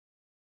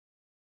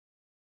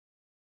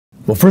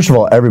Well, first of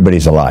all,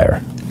 everybody's a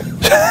liar.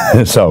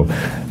 So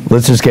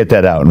let's just get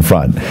that out in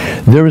front.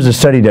 There was a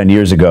study done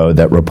years ago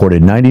that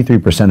reported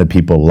 93% of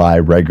people lie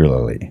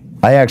regularly.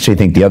 I actually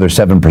think the other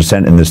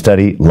 7% in the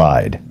study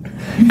lied,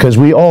 because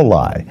we all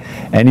lie.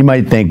 And you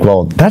might think,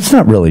 well, that's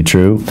not really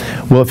true.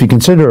 Well, if you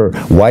consider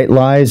white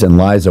lies and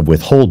lies of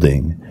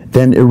withholding,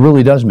 then it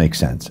really does make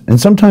sense.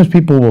 And sometimes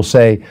people will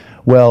say,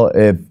 well,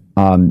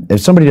 if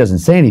somebody doesn't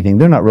say anything,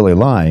 they're not really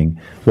lying.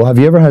 Well, have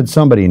you ever had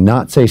somebody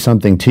not say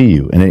something to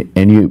you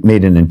and you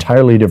made an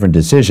entirely different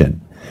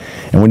decision?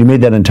 And when you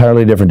made that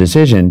entirely different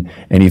decision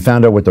and you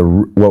found out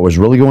what was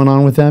really going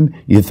on with them,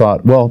 you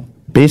thought, well,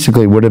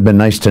 basically it would have been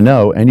nice to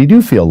know, and you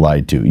do feel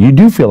lied to. You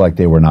do feel like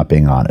they were not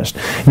being honest.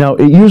 Now,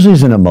 it usually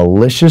isn't a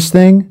malicious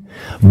thing,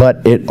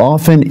 but it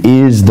often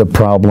is the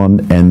problem,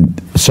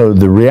 and so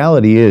the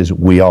reality is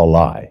we all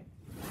lie.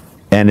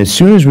 And as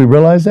soon as we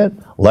realize that,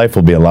 life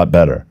will be a lot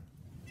better.